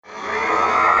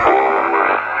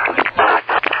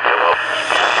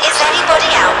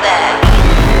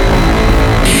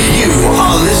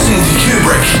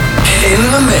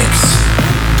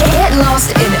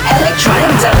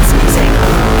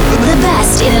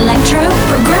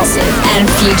and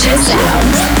future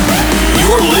sounds.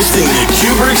 You're listening to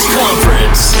Cuebrick's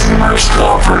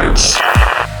Conference.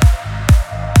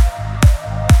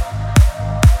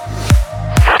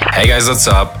 Hey guys, what's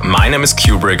up? My name is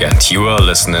Cuebrick and you are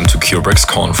listening to Cuebrick's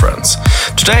Conference.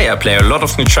 Today I play a lot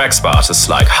of new tracks by artists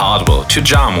like Hardwell,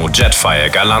 Tujamo, JETFIRE,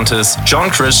 Galantis, John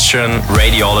Christian,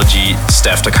 Radiology,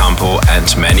 Steff, Campo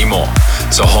and many more.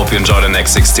 So hope you enjoy the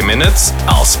next 60 minutes.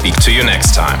 I'll speak to you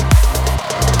next time.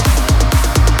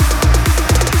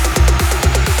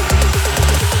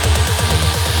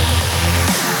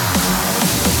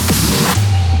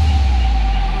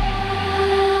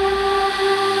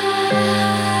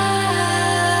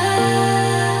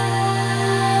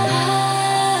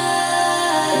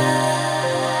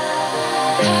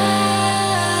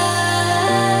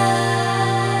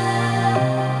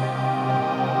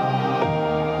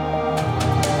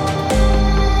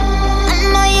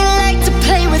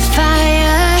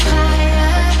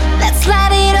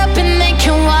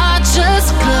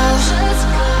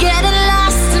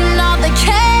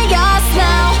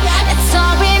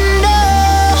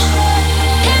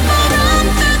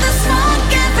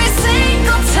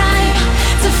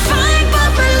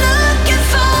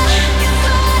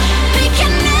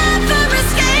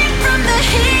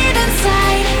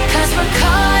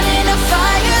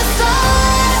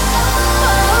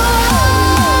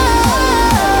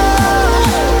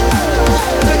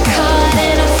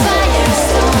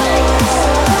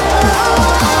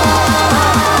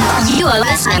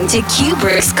 To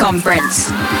Cuebrick's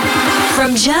Conference.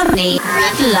 From Germany,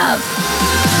 with love.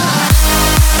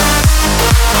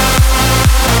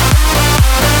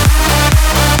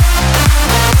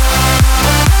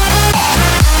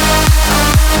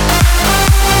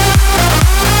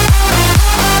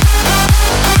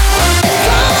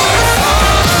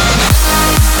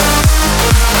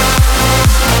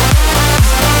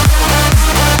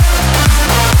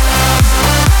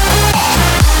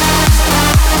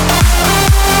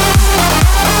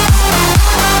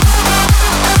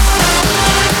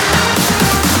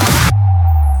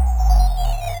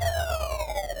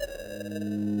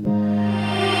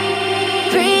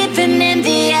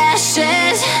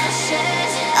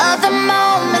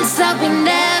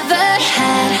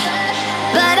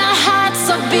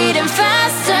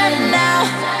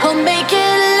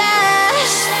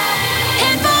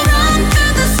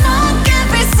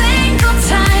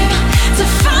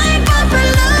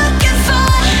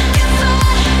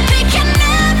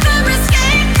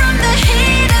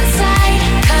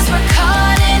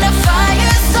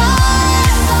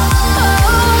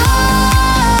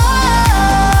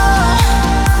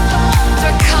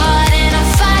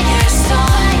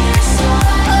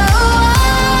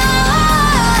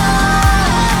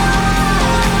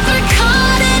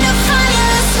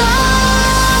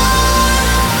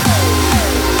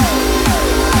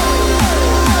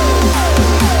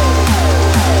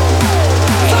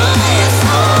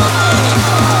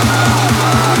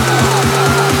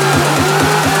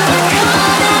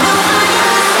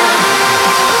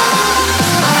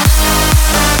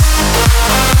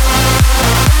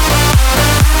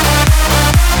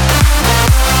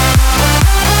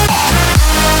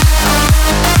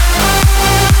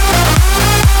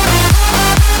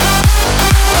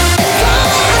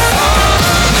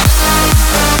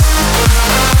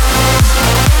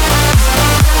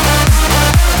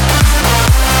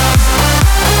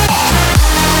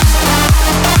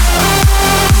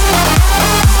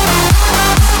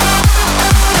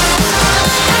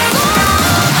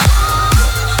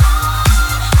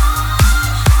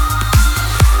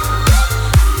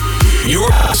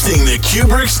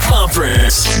 Cuebrick's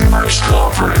Conference.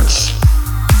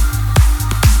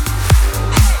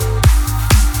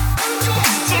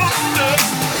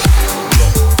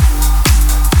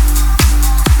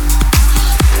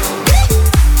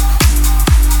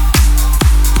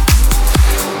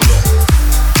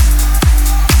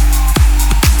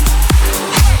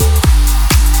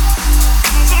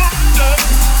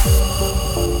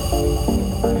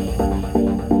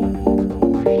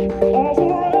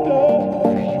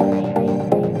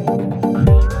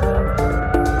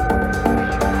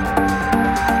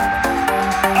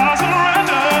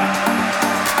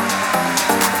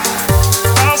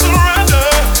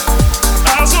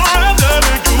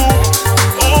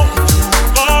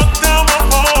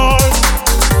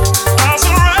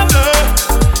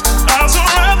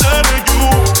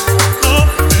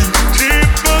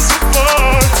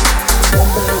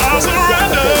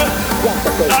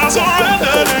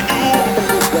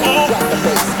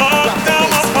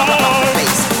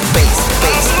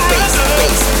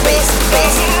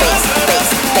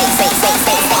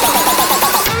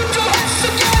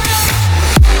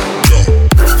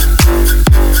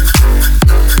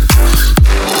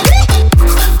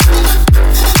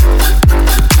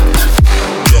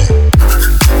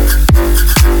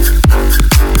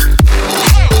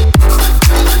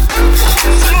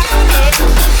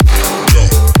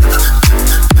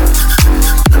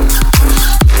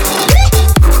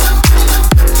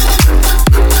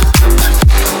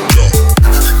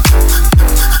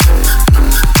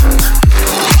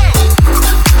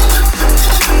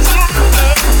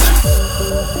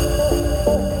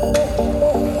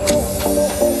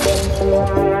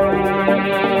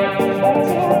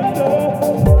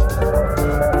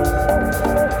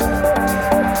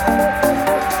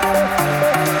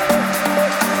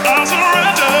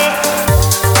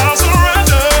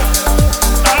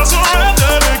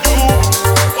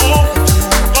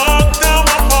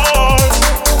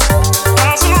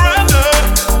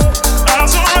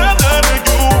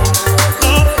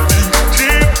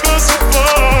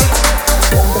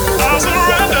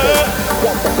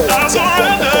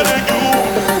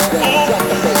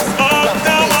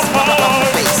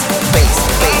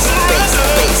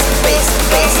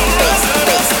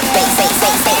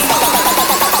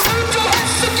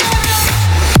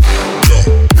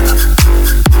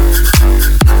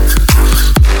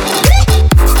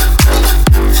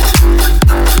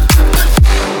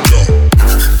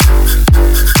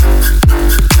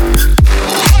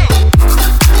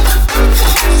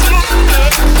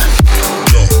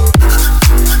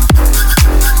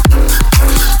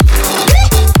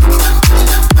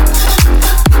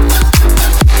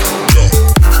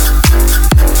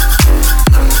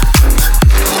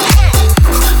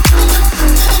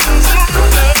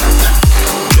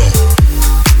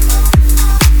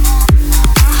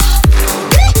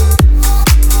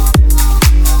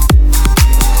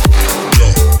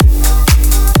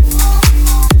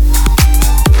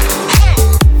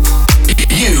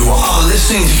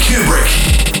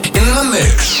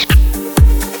 mix.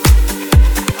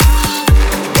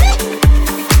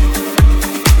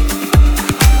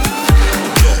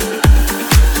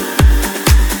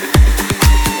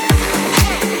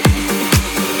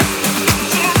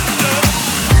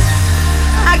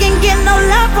 I can't get no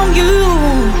love from you.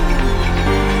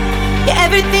 You're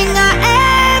everything I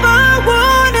ever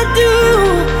wanna do.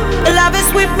 Your love is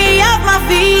sweep me off my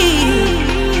feet.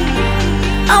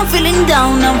 I'm feeling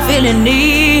down, I'm feeling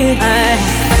need.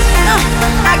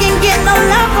 I can't get no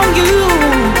love from you.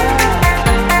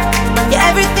 You're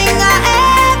everything I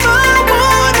ever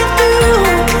wanna do.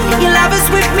 Your love is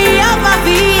sweep me off my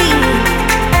feet.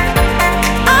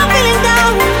 I'm feeling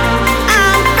down,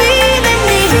 I'm feeling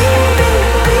need.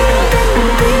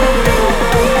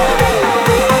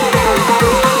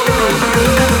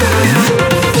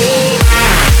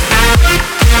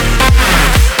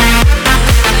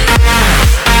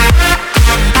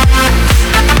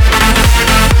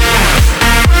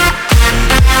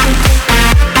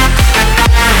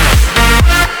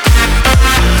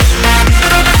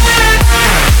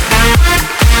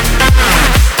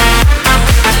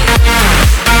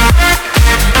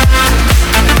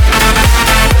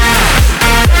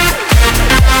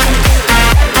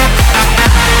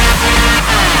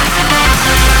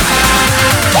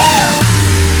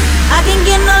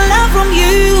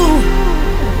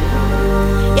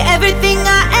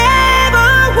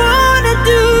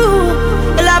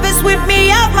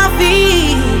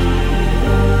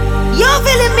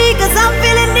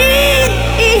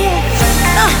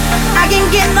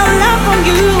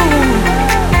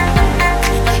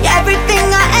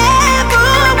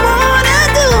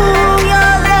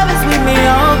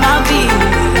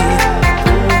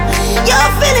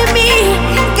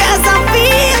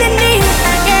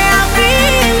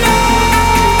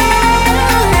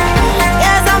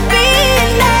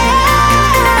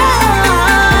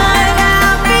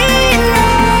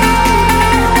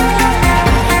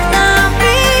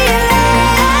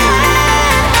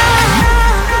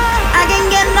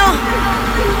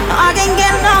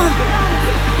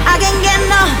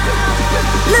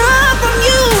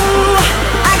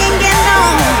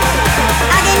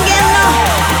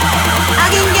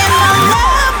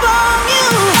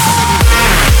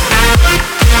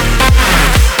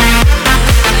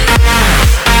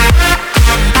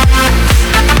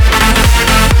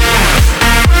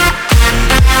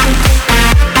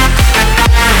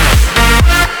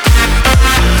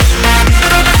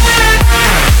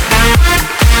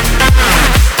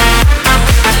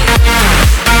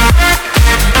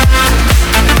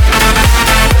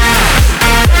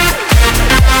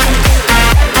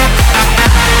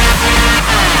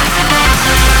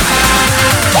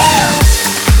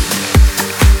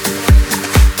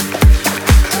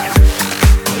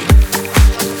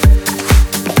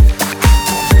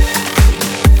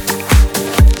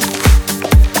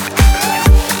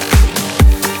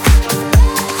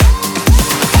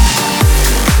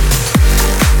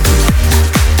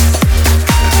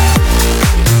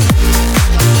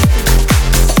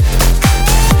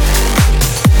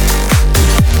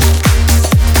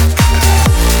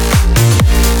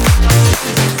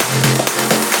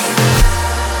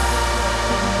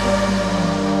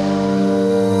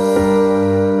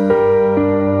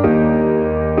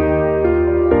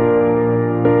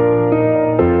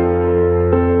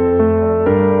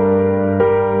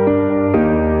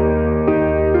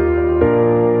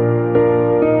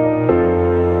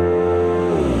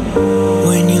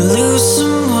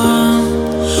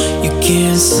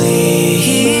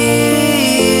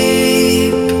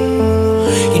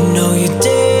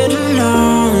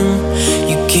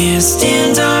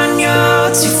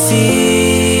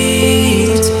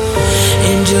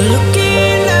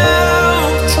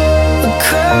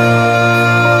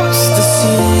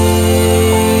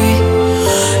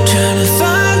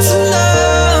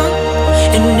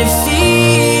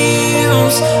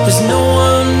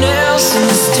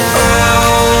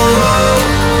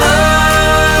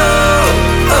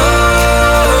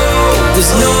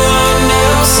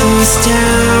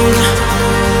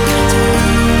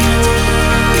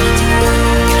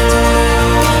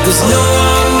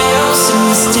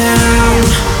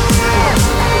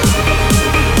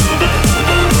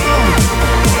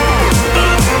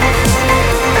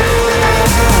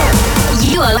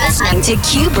 To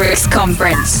Cuebrick's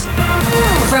conference.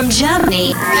 From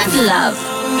Germany with love.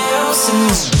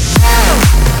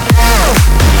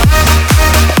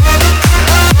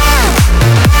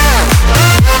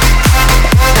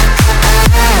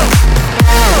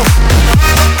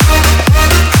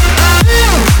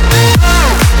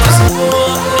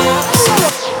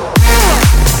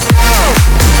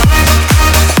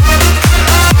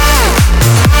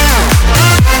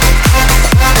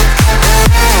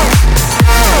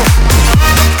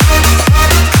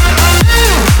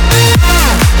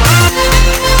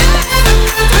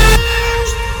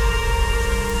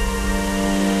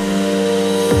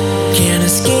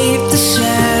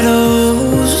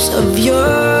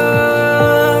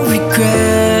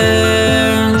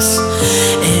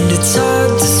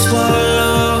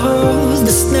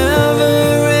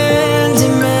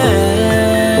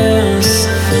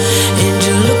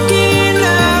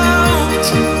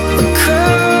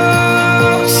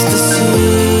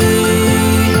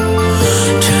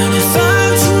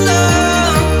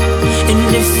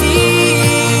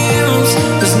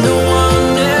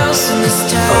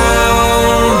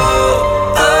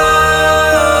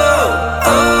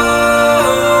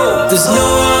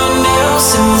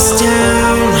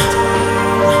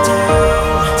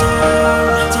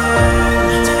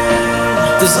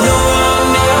 There's no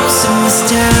one else in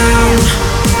this town.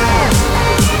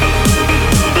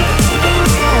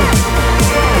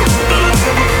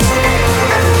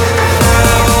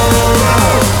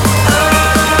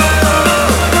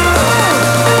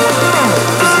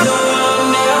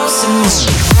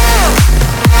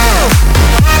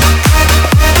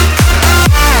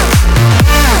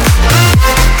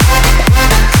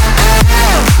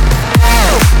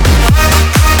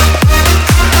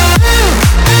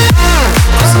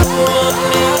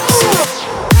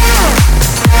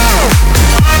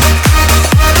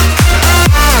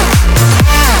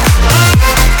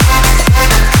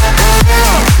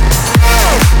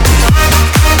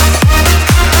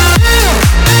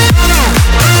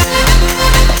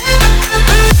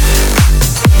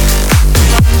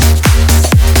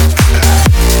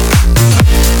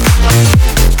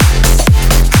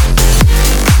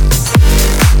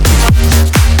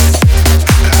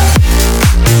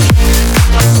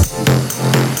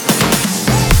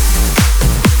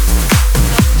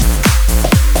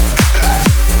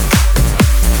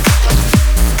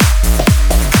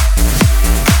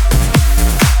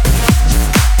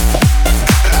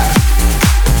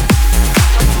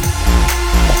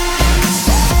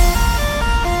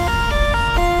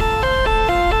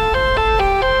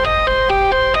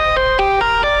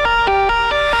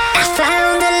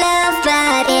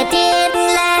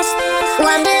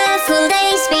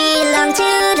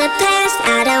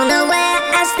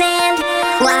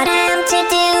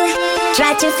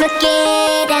 To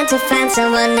forget and to find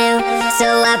someone new. So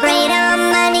I prayed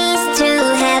on my knees to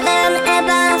heaven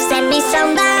above. Send me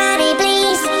somebody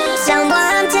please,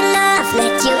 someone to love.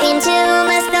 Let you into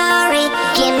my story.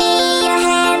 Give me your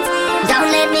hand,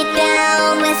 don't let me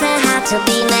down with a heart to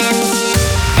be manned.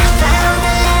 I found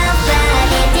the love but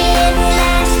it didn't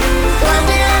last.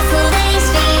 Wonderful days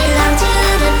belong to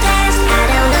the past. I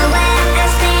don't know where I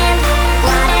stand,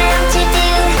 what I'm to do.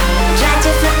 Try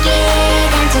to forget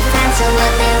and to find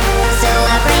someone new. So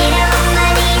I prayed on my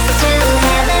knees to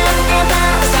heaven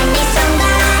above. Send me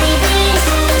somebody please,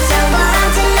 someone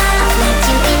to love. Let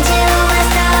you into my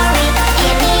story.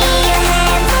 Give me your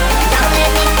hand, don't let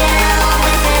me down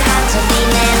with a heart to be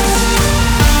manned.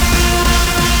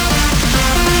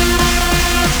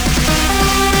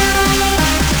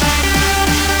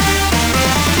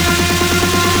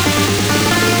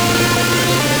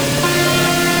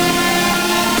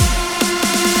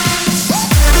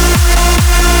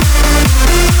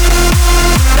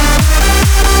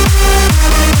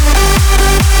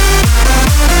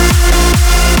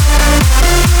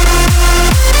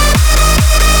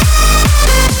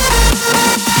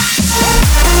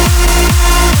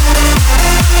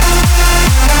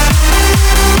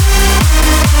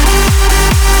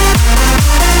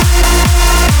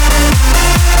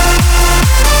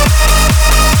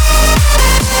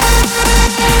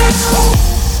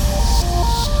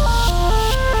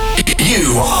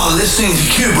 You are listening to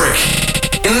Cuebrick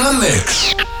in the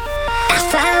mix. I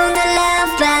found the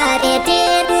love but it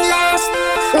didn't last.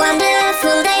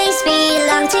 Wonderful days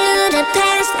belong to the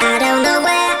past. I don't know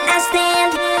where I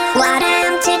stand, what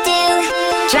I'm to do.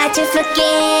 Try to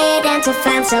forget and to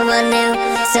find someone new.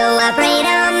 So I prayed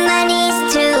on my knees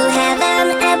to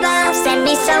heaven above. Send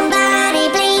me somebody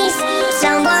please,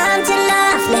 someone to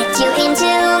love. Let you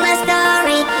into my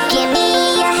story. Give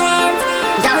me your hand,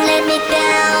 don't let me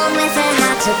down with a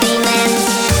heart to be manned.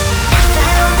 I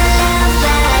found the love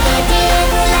but it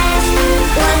didn't last.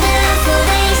 Wonderful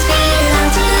days belong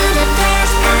to the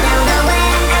past. I don't know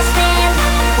where I stand,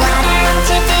 what I'm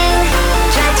to do.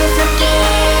 Try to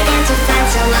forget and to find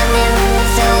someone new.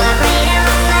 So I prayed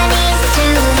on my knees to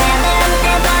heaven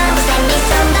above. Send me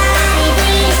somebody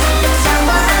please,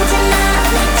 someone to love.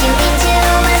 Let you into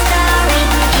my story.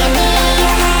 Give me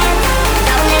your hand,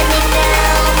 don't let me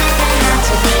down with a heart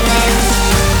to be manned.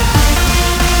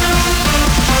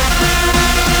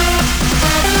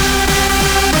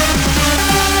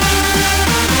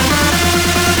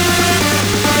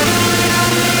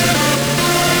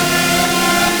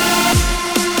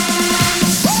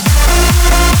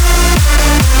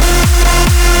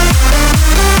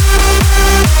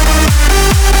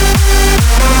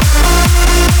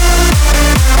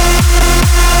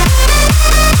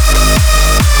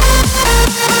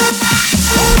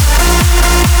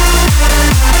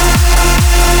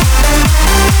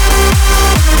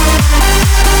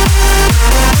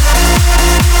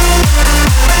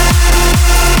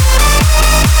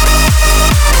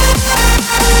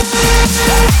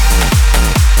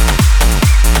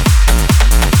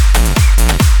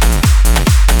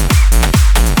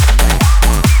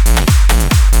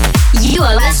 You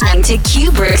are listening to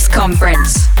Cuebrick's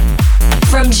Conference.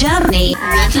 From Germany. Germany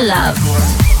with love.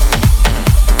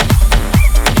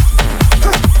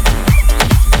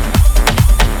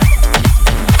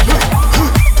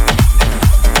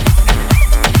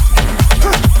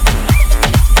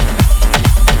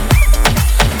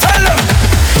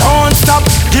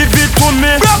 Give it to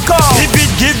me,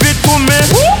 give it to me,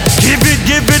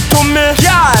 give it to me,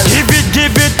 yeah. Give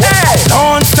it, hey.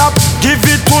 Don't stop, give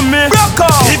it to me,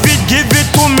 give it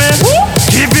to me,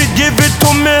 give it to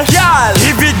me, yeah.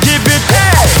 Give it,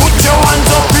 hey. Put your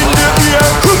hands up in the air,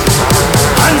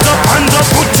 hands up,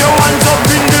 put your hands up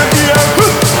in the air,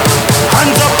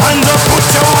 hands up, put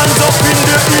your hands up in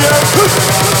the air,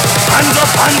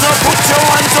 hands up, put your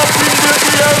hands up in the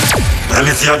air. Let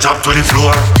me see you drop to the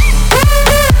floor.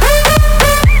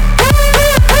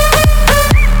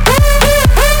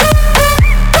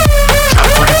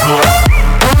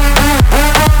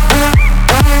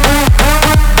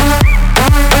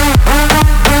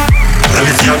 Let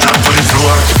me see you drop to the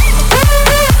floor.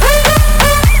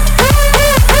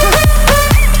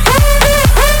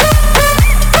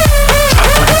 Drop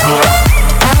to the floor.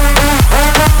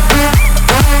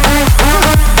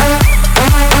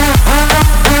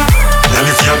 Let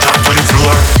me see you drop to the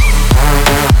floor.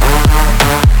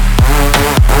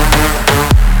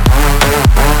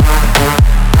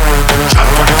 Drop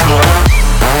to the floor.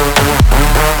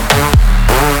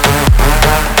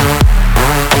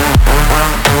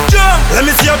 Let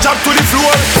me see you drop to the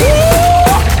floor.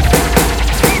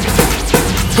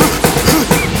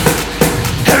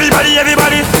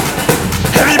 Everybody.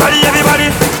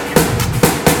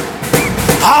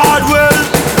 Hardwell,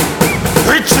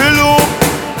 Richie,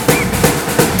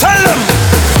 tell them.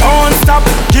 Don't stop,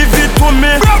 give it to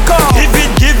me. Give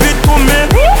it to me.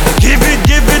 Give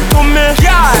it to me.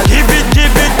 Yeah. Give it,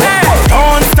 hey.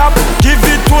 Don't stop, give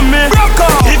it to me.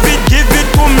 Give it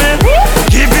to me.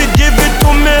 Give it to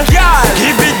me. Yeah.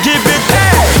 Give it,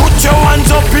 hey. Put your hands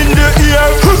up in the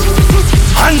air.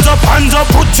 Hands up,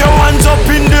 put your hands up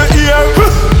in the air.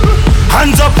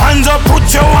 Hands up,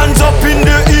 put your hands up in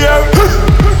the air.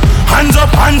 Hands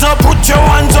up, put your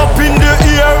hands up in the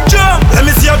air. Jump. Let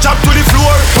me see you drop to the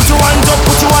floor. Put your hands up,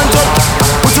 put your hands up.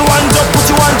 Put your hands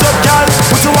up, girl.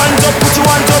 Put your hands up,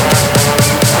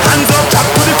 Hands up, drop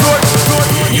to the floor.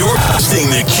 You're hosting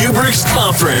the Cuebrick's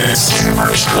Conference.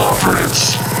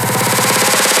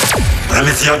 Let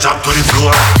me see you drop to the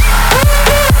floor.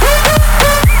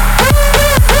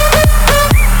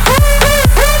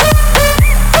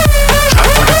 Drop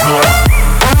to the floor.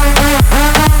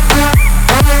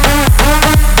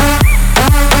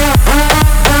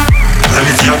 Let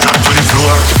me see you drop to the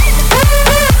floor.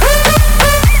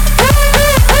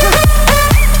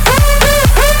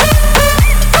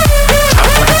 Drop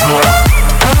to the floor.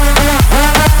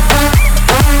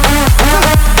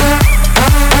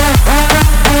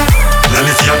 Let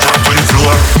me see you drop to the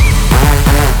floor.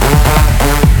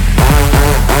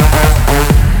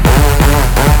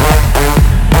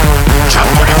 Drop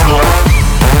to the floor.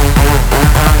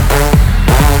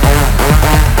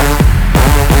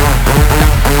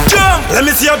 Jump! Let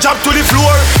me see you drop to the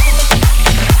floor.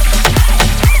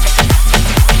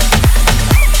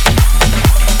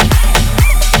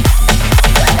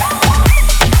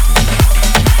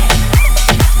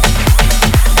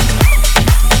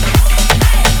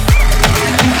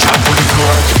 Drop to the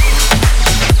floor.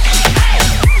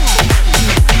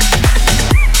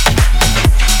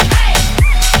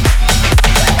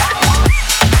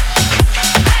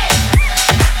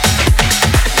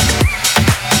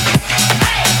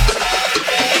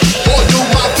 Or do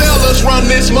my fellas run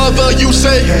this mother, you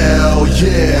say? Hell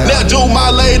yeah. Now do my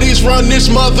ladies run this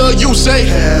mother, you say?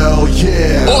 Hell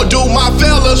yeah. Or do my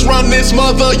fellas run this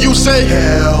mother, you say?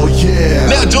 Hell yeah.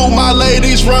 Now do my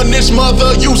ladies run this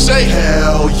mother, you say?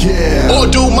 Hell yeah. Or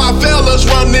do my fellas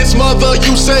run this mother,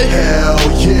 you say? Hell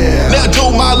yeah. Now do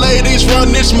my ladies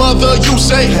run this mother, you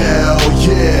say? Hell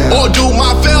yeah. Or do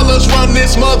my fellas run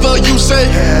this mother, you say?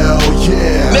 Hell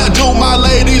yeah. Now do my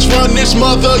ladies run this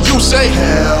mother, you say?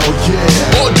 Hell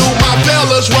yeah. Or do my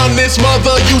fellas run this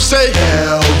mother, you say?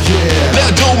 Hell yeah. Now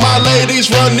do my ladies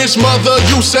run this mother,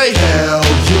 you say? Hell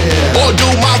yeah. Or do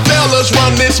my fellas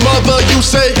run this mother, you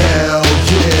say? Hell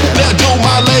yeah. Now do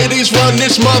my ladies run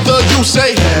this mother, you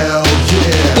say? Hell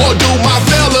yeah. Or do my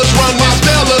fellas run my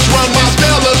fellas run my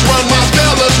fellas run my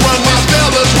fellas run my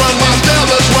fellas run my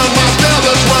fellas run my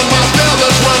fellas run my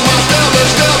fellas run my fellas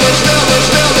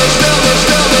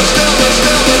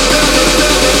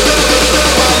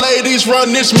my ladies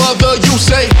run this mother, you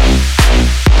say?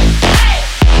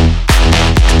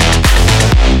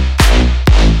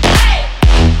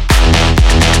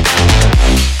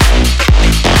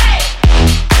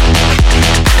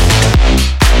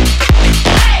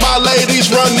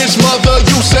 this mother,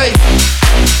 you say.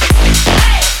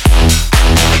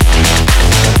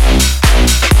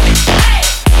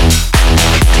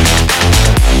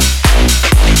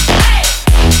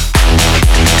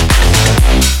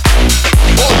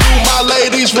 Or do my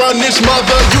ladies run this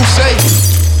mother, you say.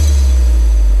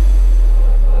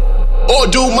 Or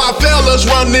do my fellas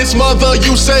run this mother,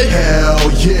 you say?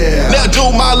 Hell yeah. Now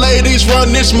do my ladies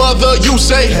run this mother, you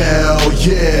say? Hell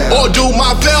yeah. Or do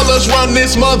my fellas run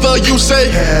this mother, you say?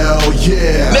 Hell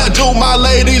yeah. Now do my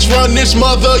ladies run this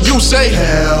mother, you say?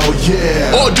 Hell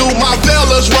yeah. Or do my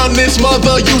fellas run this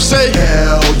mother, you say?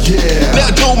 Hell yeah.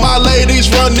 Now do my ladies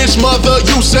run this mother,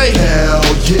 you say? Hell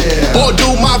yeah. Or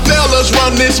do my fellas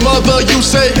run this mother, you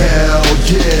say? Hell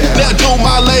yeah. Now do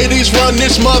my ladies run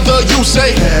this mother, you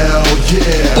say? Hell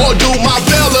yeah. Or do my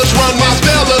fellas run my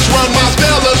fellas run my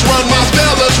fellas run my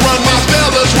fellas run my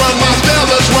fellas run my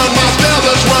fellas run my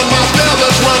fellas run my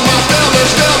fellas run my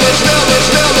fellas fellas fellas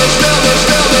fellas fellas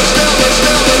fellas fellas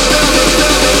fellas fellas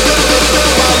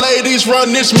fellas. My ladies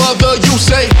run this mother, you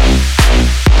say.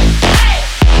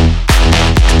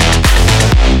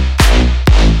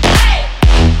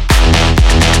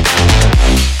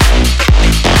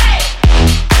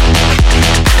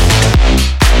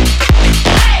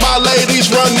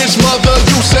 Run this mother,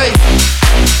 you say.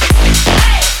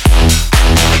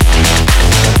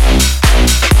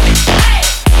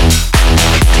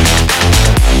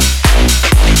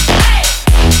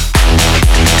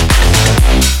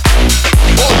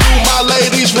 Or do my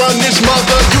ladies run this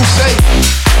mother, you say.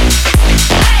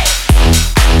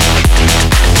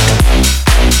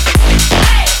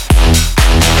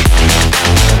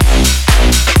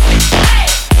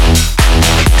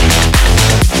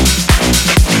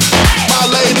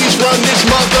 Run this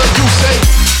mother, you say.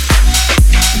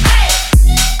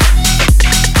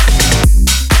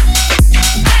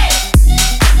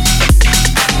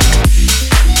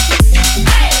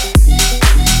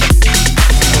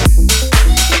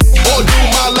 Or do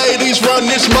my ladies run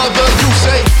this mother, you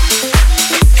say.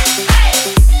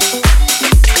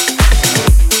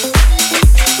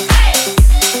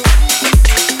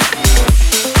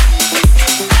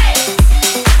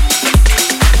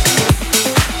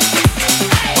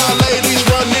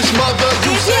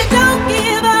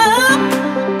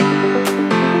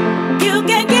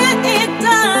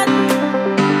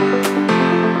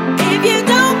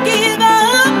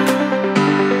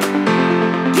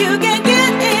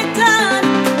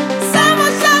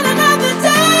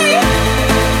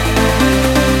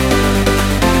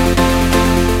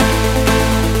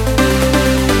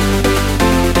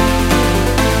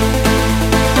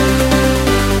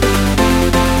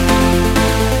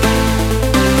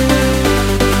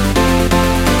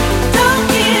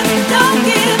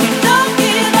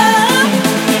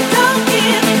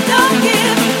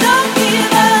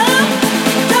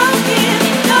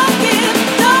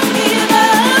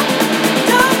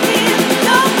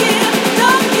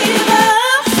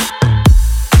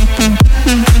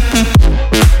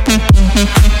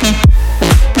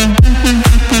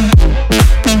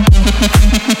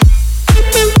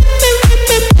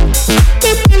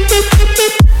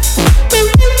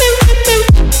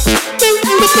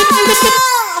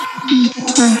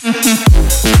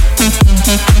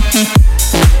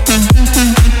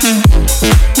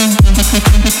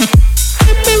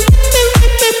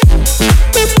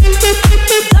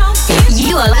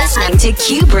 You are listening to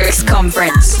Cuebrick's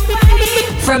conference.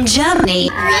 From Germany,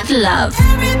 love.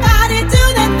 Everybody do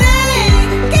their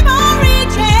thing. Keep on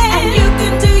reaching. And you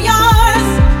can do yours.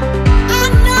 I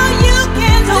know you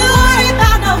can. Don't worry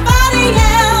about nobody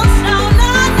else. No,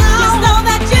 no, no. Just know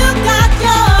that you got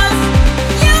yours.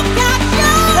 You got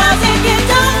yours. 'Cause if you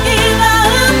don't give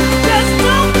up, just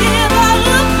don't give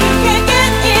up. You can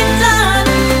get it done.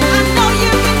 I know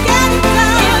you can get it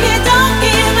done. If you don't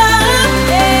give up,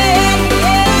 hey,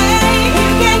 hey, you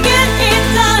can get it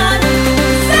done.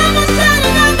 Sun will shine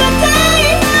another day.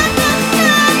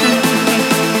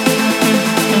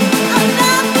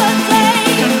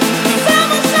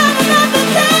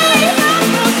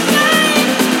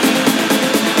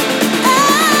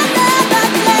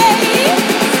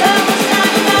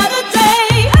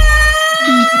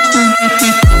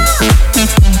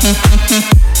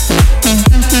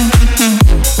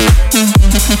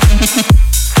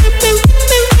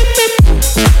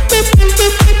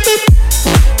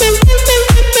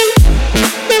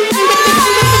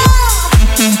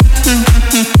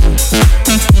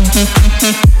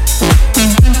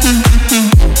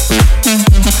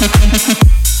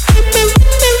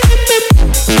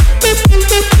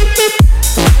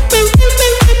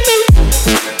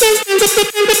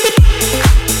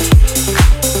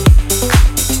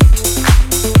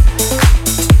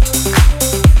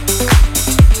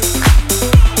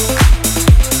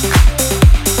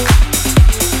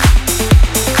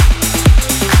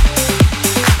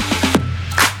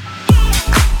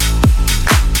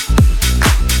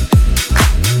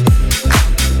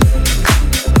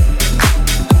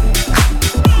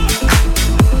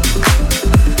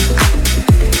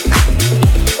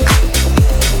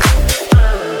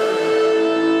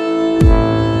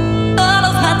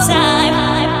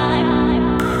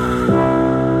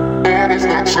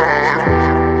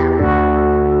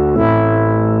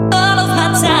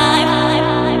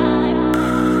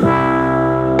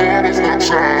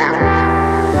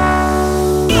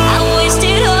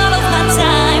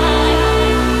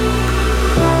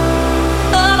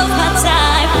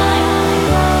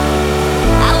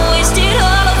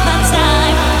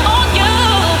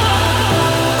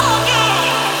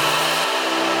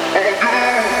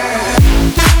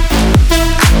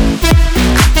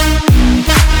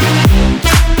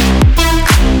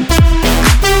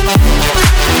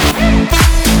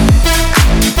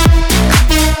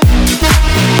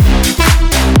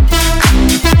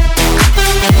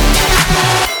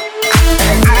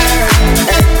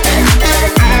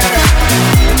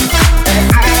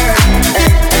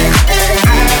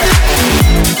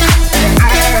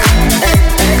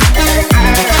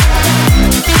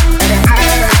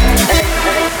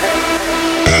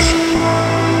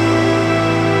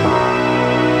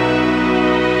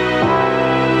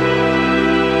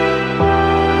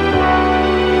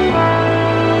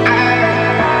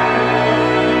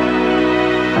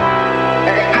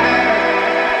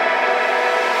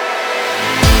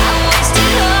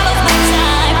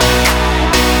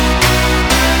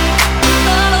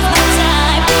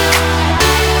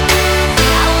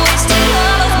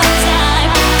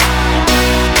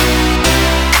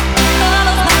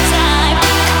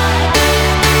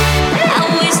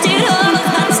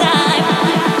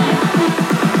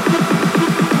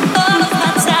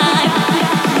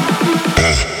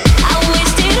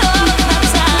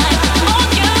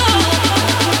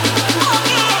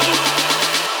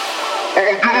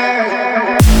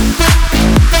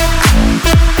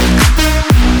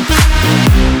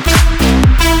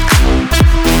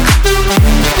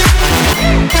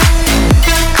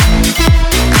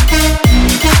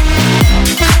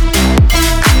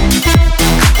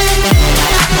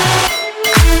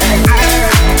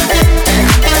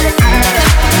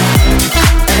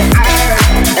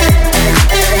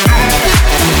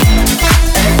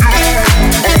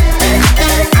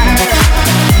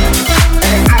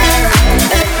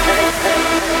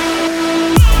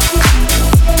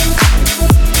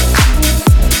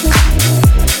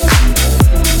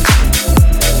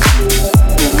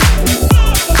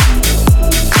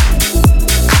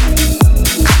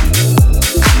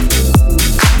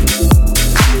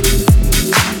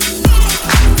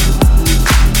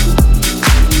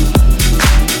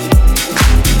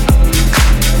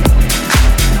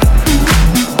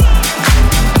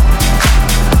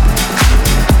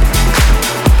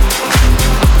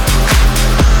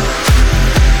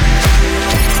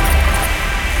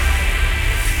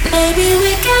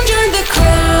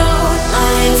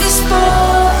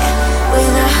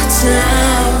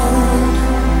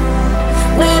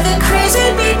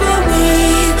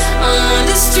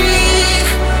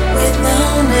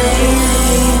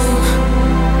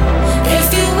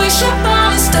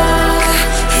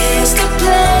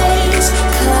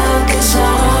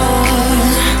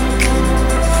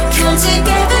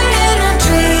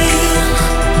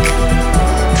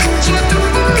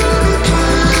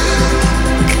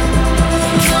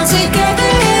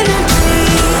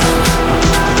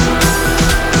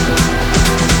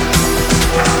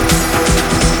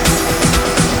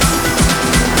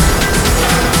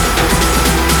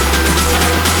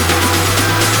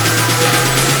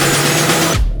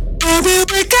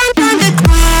 we can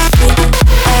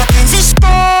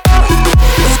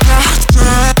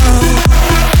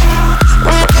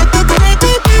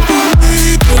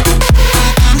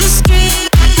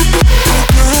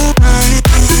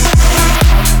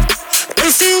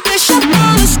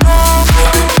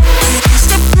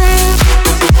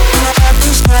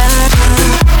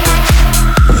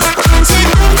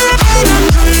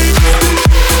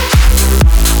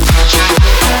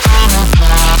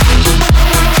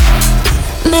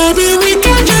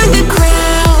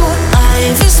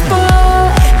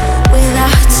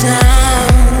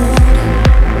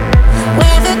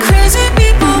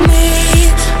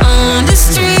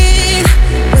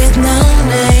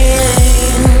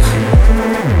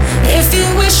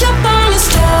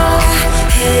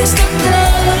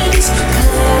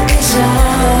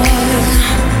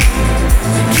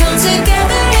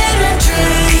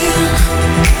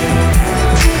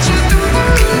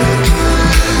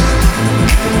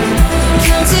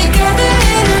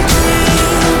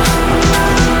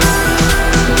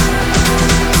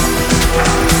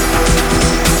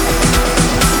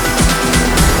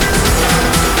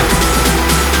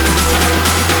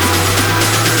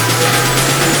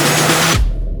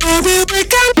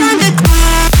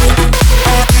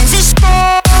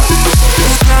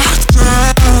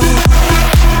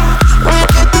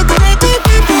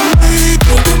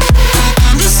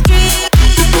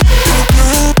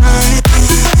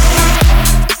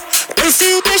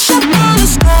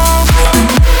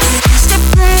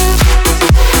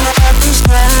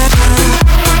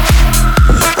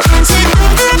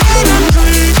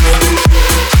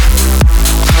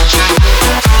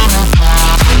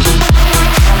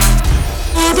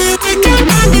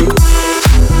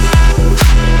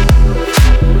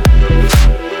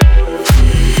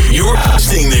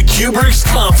Cuebrick's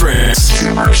Conference.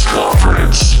 Cuebrick's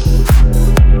Conference.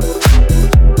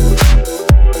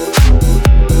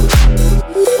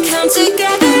 Come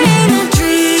together in a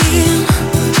dream.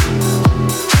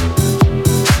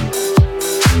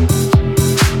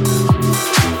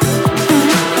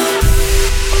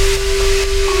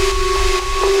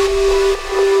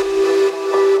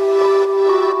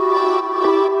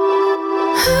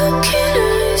 How can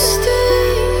I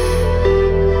stay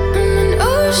in an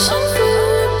ocean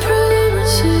full of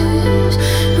promises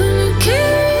when it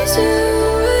carries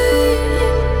away?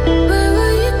 Where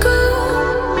will you go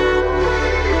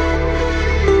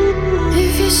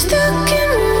if you're stuck in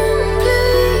one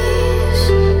place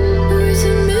with a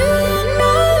million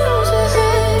miles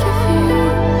ahead of you?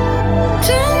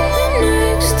 Turn the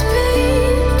next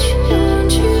page. I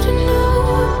want you to know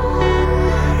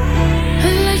I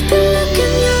like the look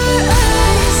in your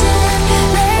eyes, and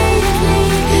lately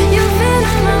you've been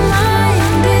on my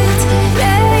mind. It's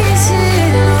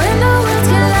racing when the worlds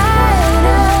collide.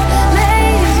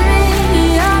 Amaze me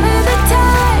all of the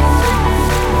time.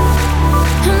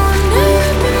 And when I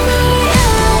open my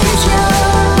eyes, you're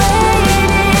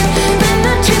waiting. When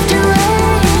I drift away,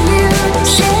 you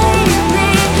save me.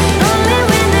 Only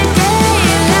when the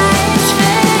daylight's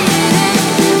fading,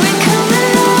 we come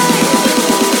alive.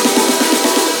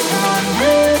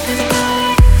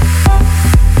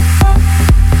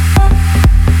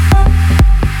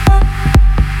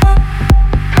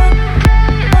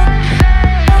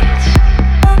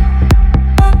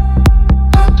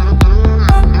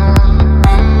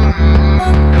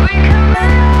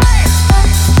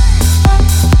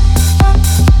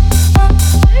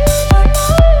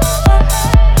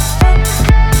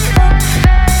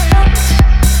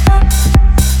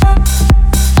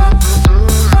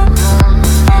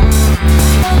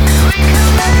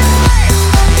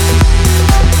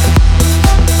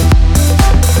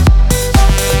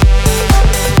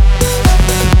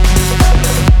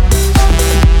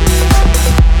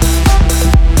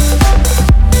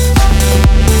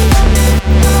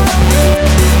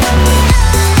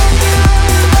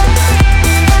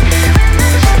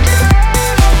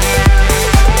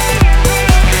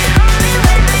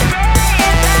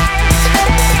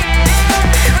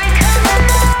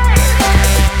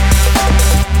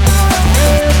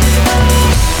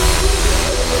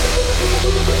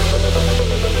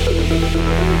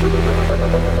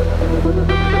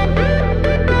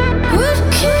 What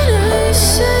can I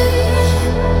say?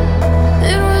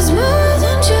 It was more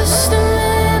than just a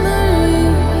memory.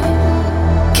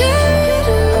 Carried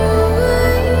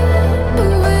away, but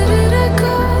where did I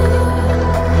go?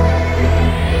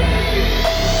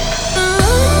 The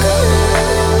longer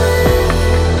I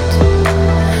wait,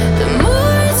 the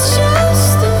more it's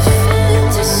just a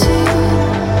fantasy.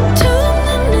 Turn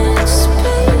the next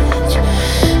page.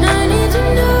 I need to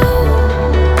know.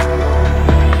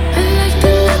 I like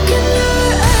the look in your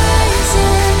eyes,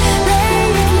 and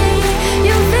lately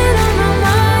you've been on my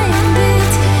mind.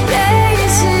 It's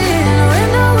racing when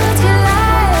the worlds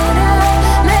collide.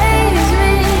 Amaze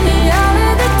me all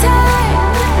of the time.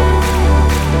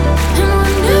 And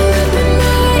when I open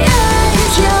my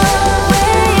eyes, you're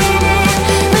waiting.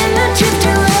 When I drift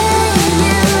away,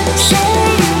 you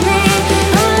save me.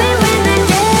 Only when the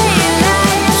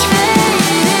daylight's fading,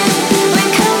 we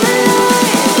come alive.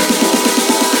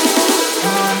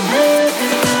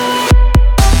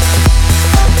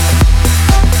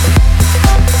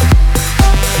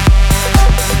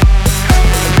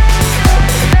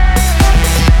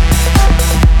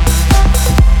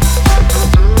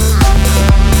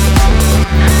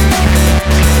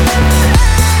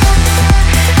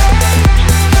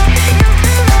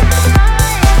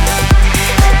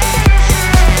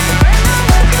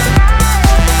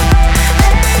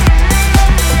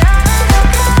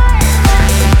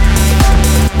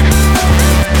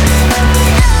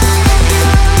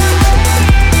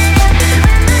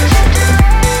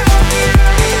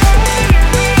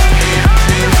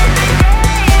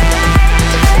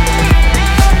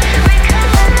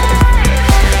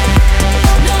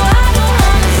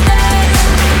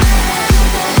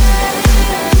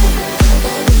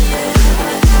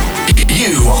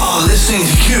 You are listening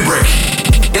to Cuebrick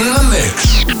in the mix.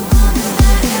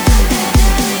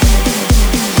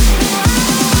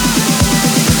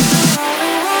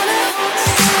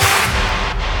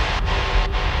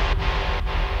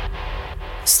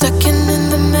 Stuck in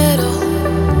the middle,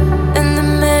 in the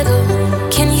middle.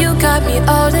 Can you guide me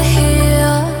all to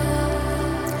here?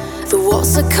 The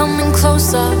walls are coming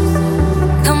closer,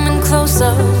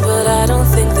 but I don't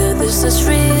think that this is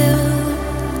real.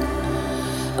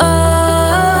 Oh,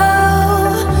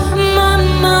 my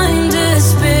mind is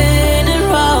spinning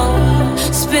round.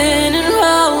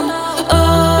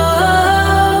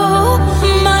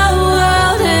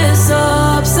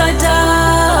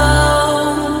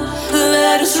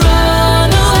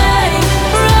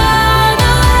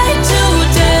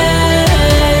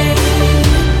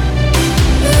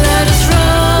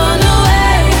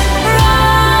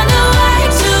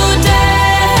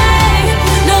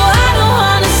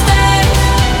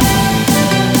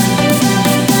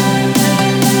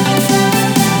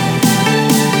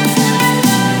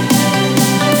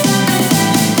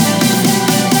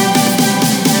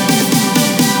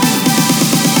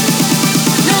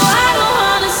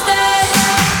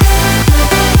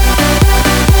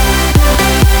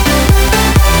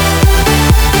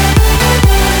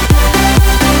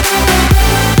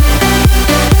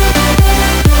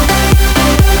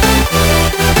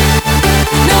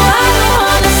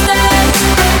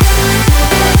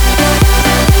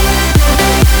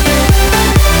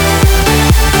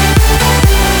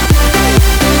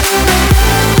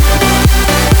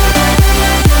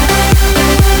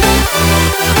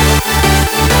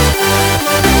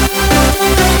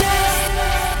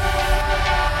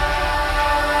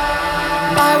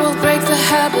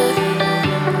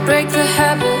 break the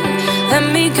habit. Let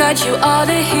me guide you out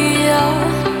of here.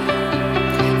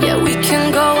 Yeah, we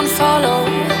can go and follow.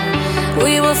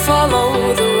 We will follow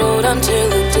the road until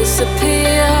it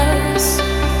disappears.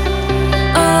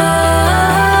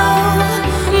 Oh,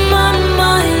 my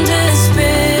mind is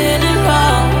spinning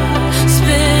round,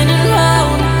 spinning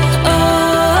round.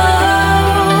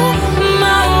 Oh,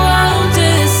 my world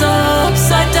is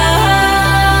upside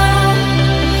down.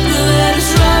 Let us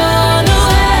run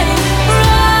away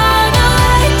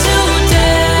today.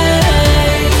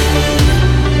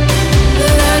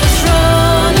 Let us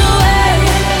run away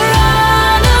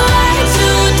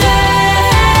today.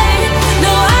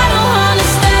 No, I don't wanna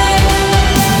stay.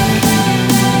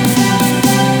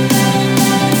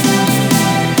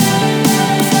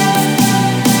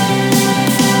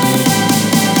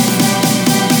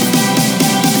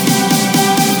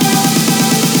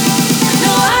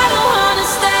 No, I don't wanna stay. No, I don't wanna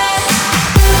stay.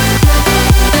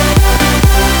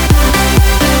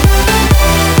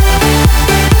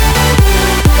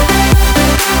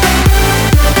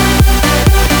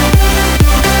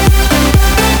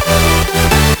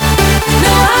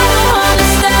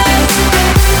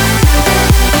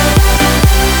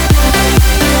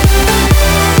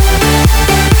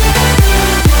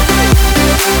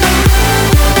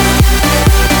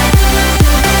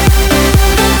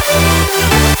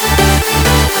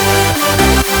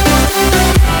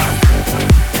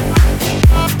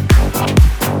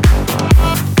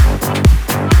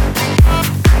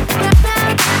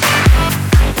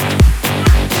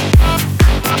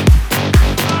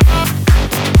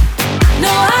 No,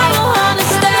 I don't wanna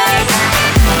stay.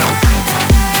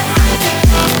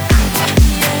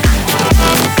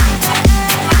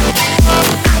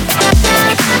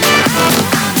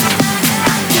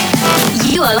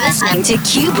 You are listening to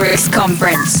Cuebrick's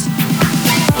Conference.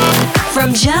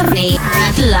 From Germany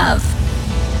with love.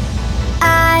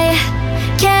 I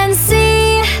can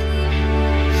see,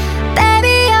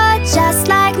 baby, you're just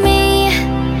like me.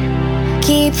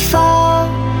 Keep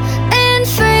falling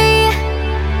free,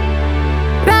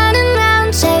 running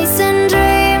around chasing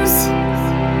dreams.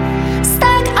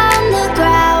 Stuck on the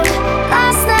ground,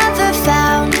 lost never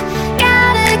found.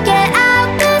 Gotta get out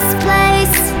this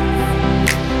place.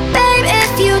 Babe,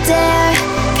 if you dare,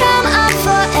 come up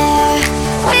for air.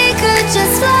 We could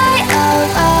just fly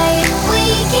away.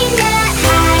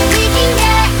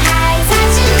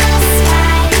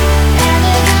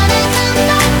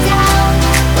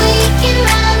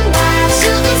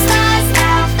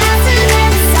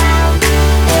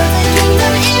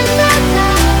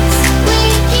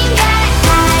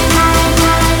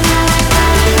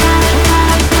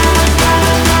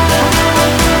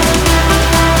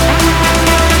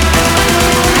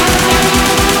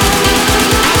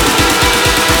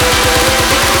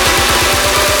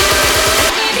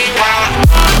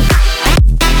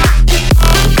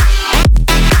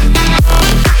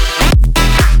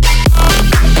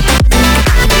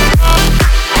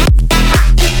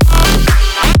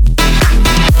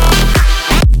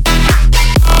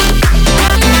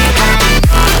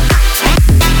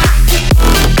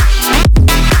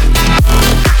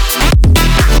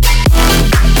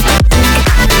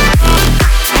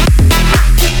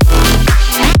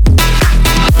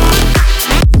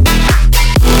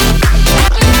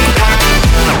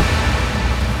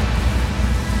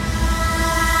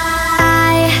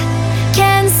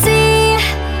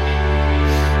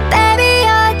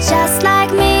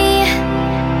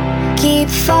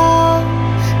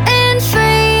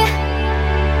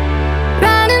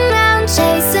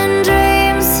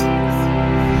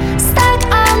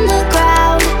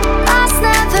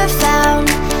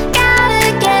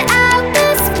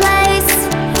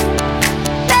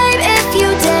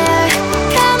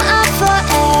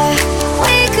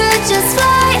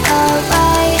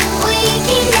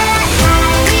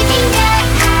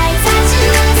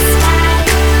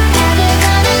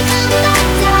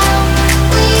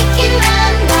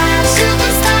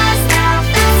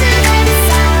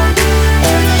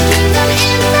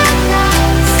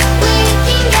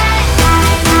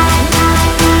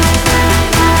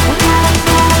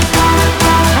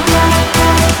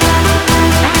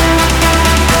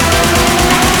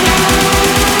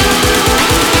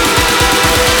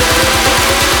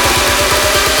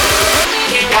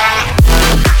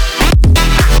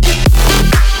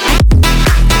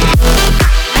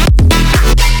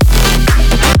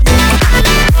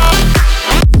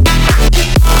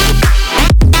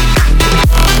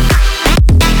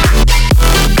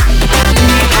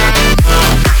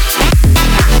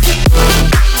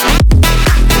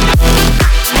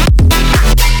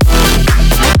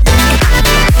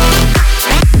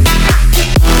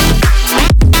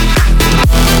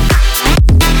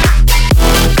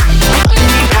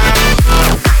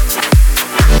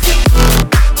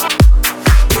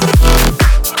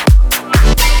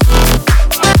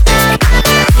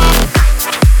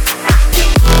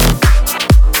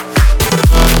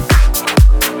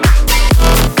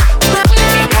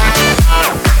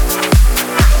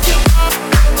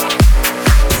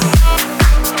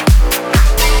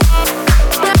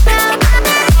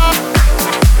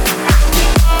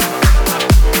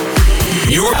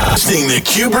 Listening to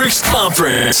Cuebrick's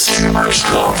Conference. Cuebrick's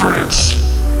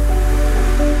Conference.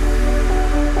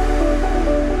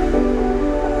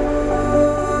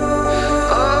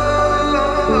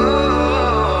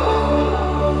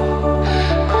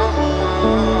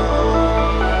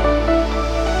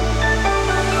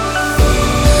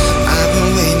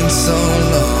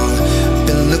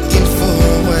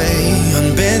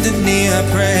 I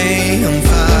pray, I'm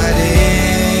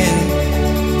fighting.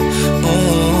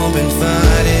 Oh, been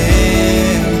fighting.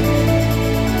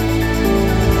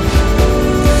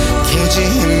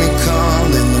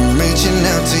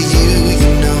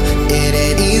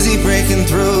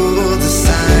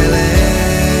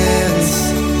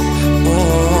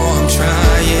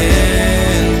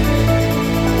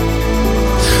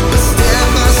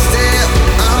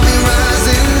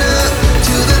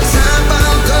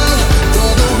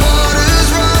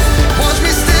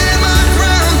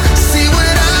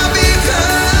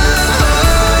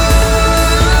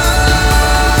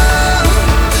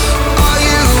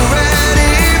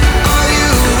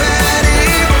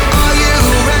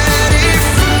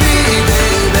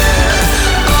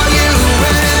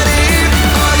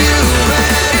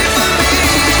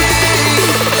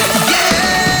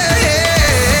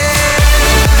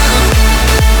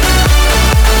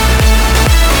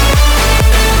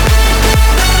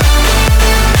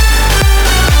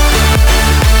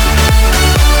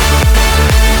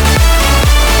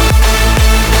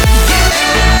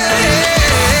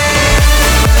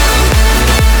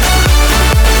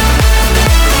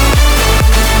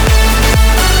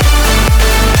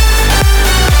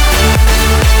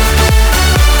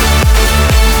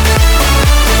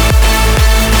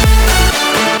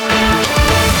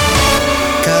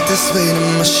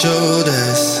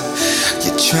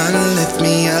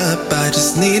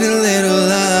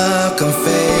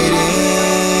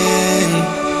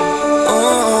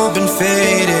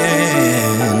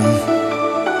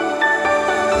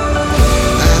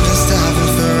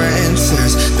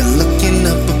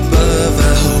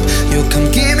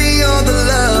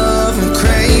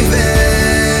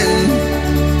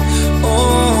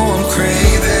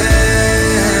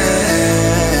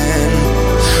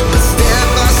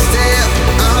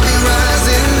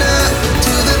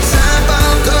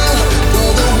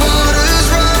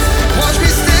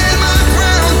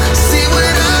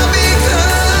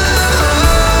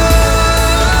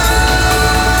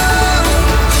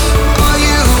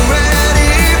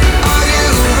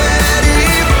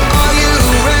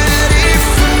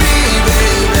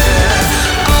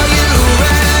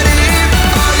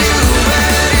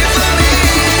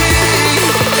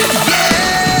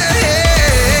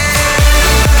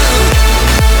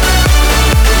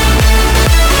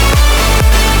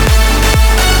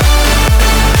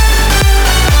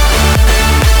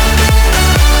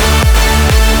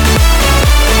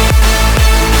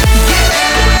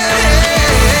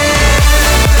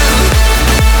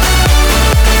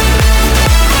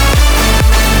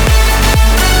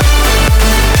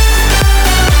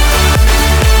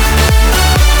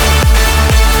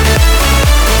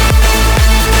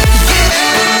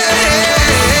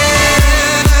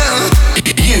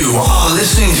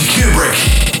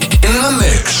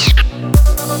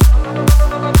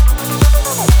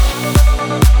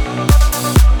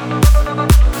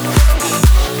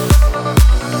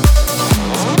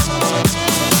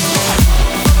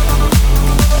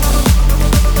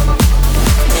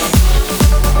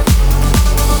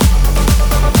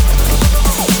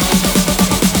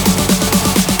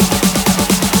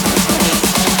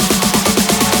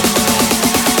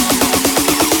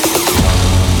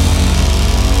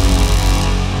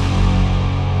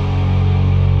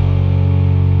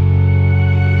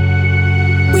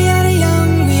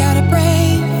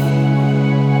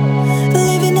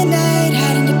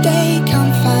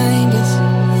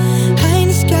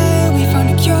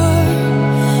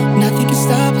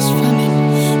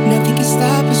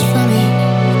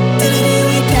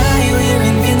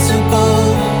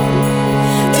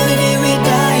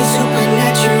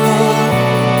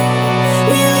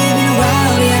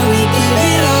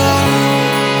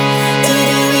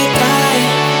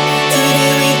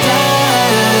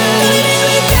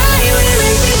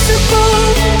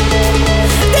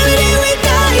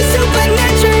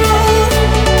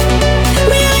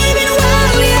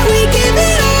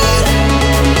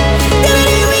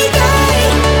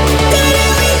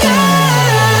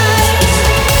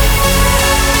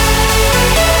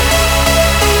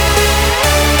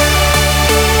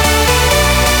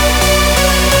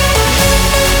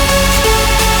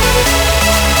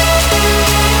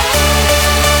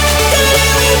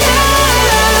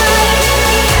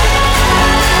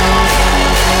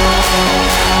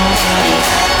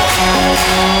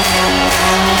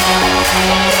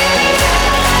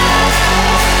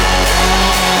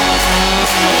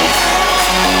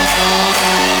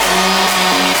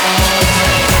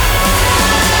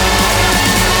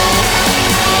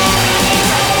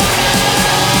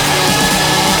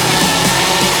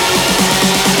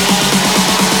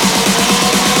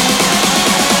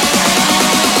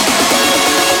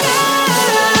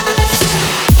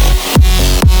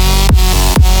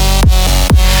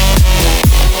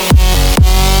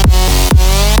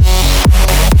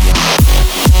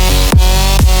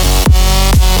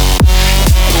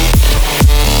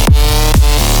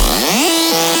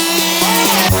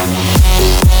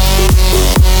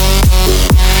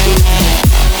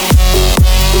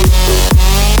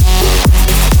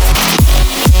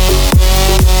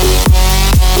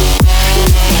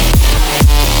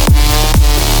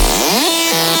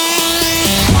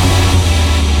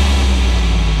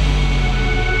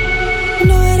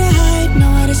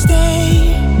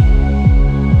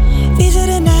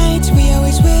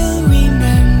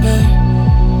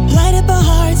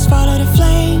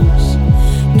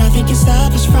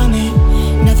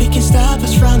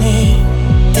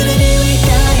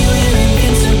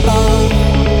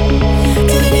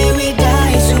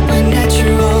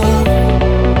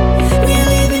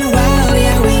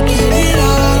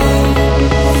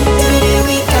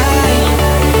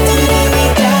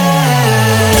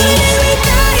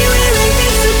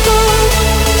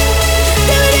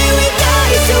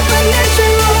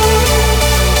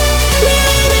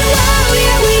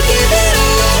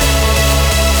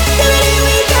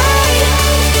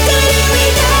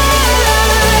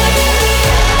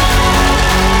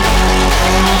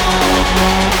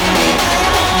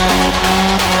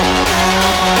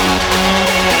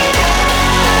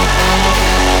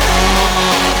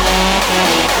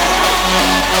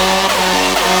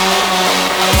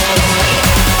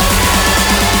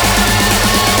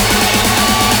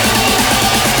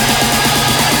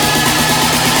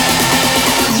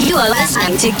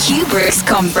 listening to Cuebrick's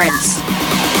Conference.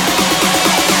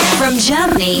 From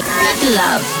Germany,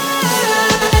 love.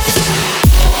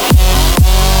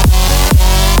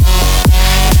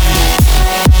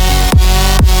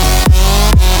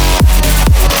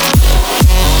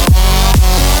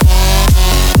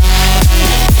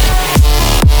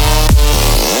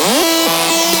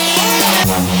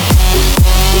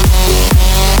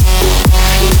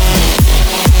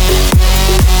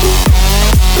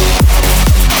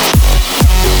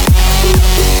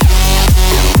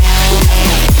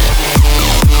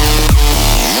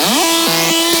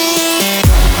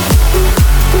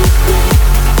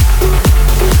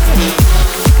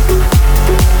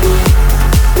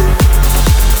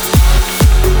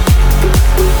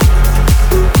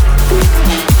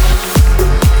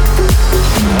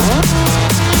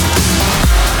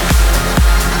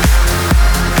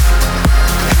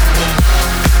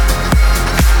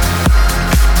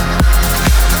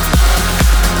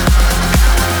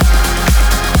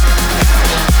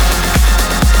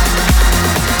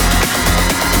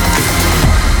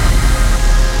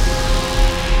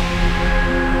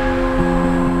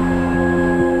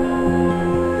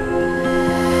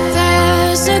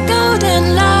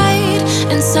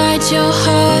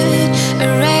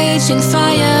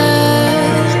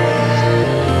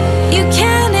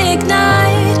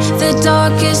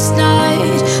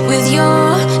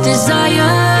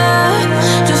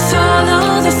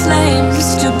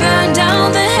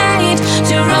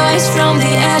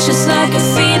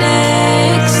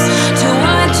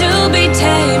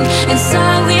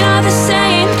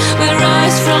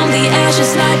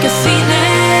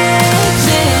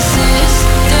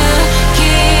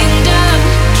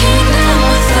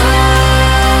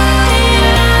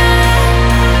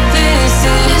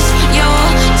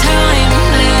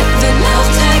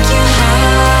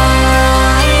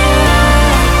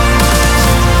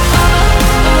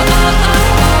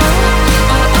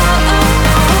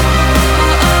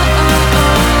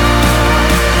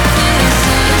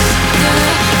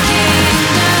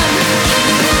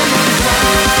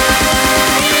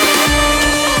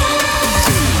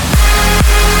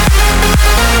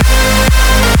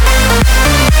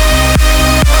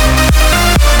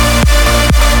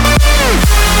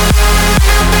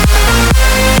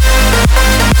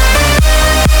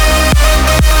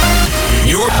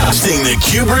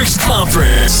 Cuebrick's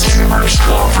Conference. Cuebrick's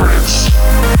Conference.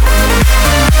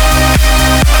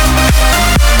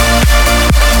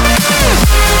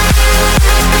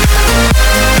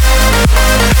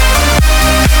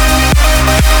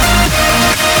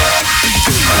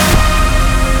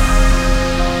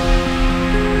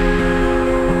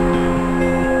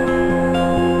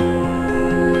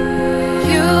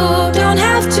 You don't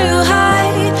have to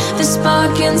hide the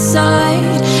spark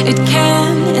inside. It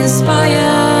can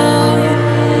inspire.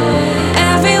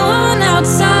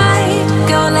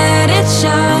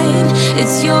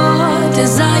 It's your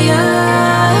desire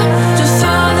to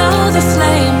follow the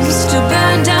flames, to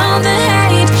burn down the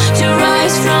hate, to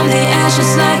rise from the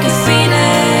ashes like a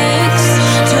phoenix,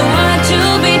 to want to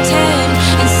be tamed.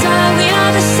 Inside we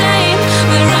are the same.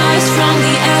 We rise from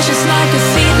the ashes like a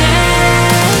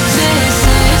phoenix. This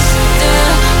is the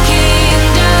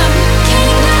kingdom,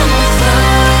 kingdom of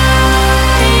fire.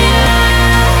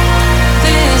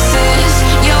 This is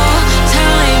your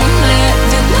time. Let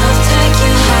the love take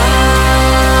you high.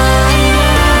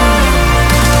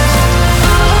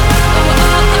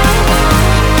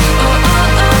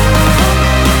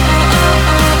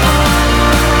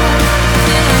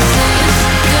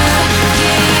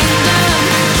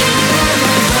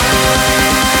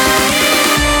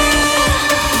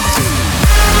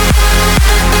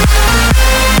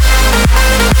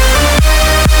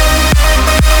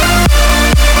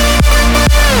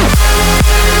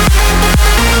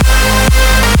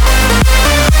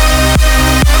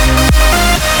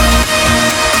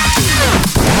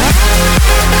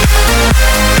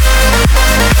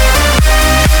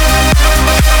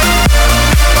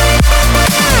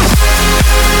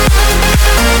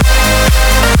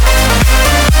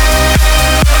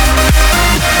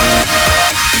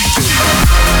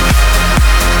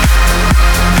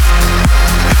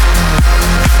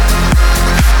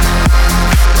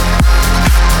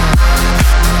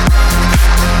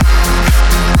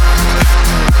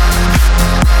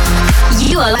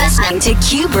 To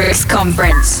Cuebrick's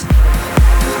Conference.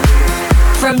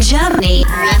 From Germany,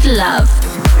 love.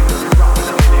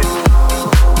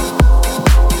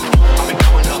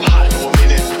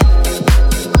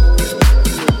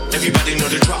 Everybody know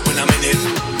the drop when I'm in it.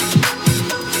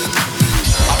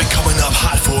 I've been coming up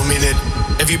hot for a minute.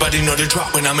 Everybody know the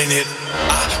drop when I'm in it.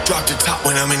 I drop the top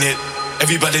when I'm in it.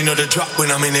 Everybody know the drop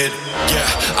when I'm in it. Yeah,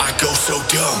 I go so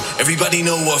dumb. Everybody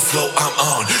know what flow I'm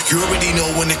on. You already know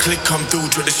when the click come through.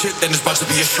 To the shit, then it's about to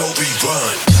be a show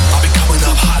rerun. I've been coming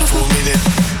up hot for a minute.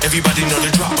 Everybody know the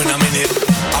drop when I'm in it.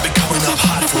 I've been coming up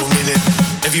hot for a minute.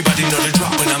 Everybody know the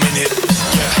drop when I'm in it.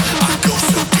 Yeah, I go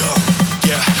so dumb.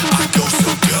 Yeah, I go so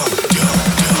dumb, dumb,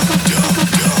 dumb, dumb,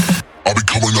 dumb. I've been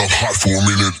coming up hot for a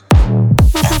minute.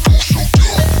 I go so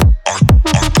dumb.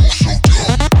 I go so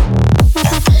dumb.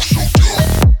 I go so dumb.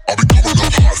 I've been coming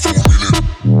up hot for a minute.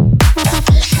 I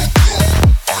go so dumb.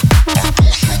 I go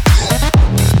so dumb. I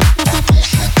go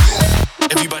so dumb.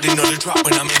 Everybody know the drop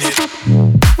when I'm in it.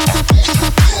 I go so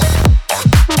dumb.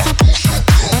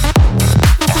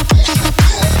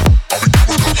 I go so dumb. I go so dumb. I've been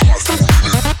coming up hot for a minute.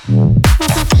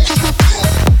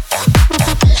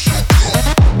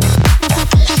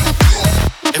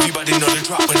 I go so dumb. I go so dumb. I go so dumb. Everybody know the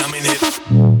drop when I'm in it.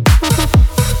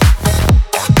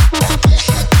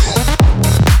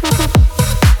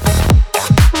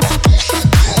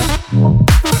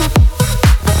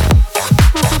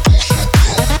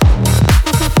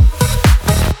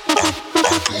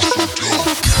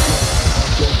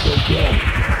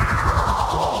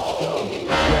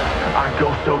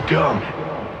 Dumb.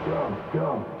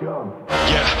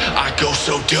 Yeah, I go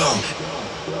so dumb.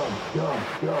 Yeah, I go so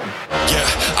dumb. Yeah,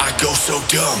 I go so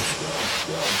dumb.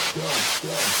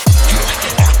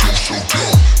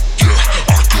 Yeah,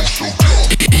 I go so dumb.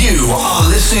 You are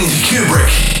listening to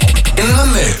Cuebrick in the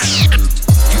mix.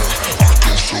 Yeah, I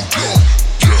go so dumb.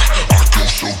 Yeah, I go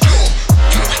so dumb.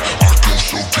 Yeah, I go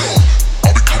so dumb.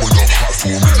 I'll be coming up hot for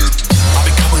a minute. I'll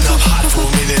be coming up hot for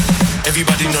a minute.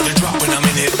 Everybody know the drop when I'm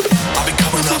in it. I'll be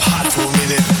coming up hot for a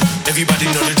minute. Everybody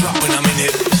know the drop when I'm in it.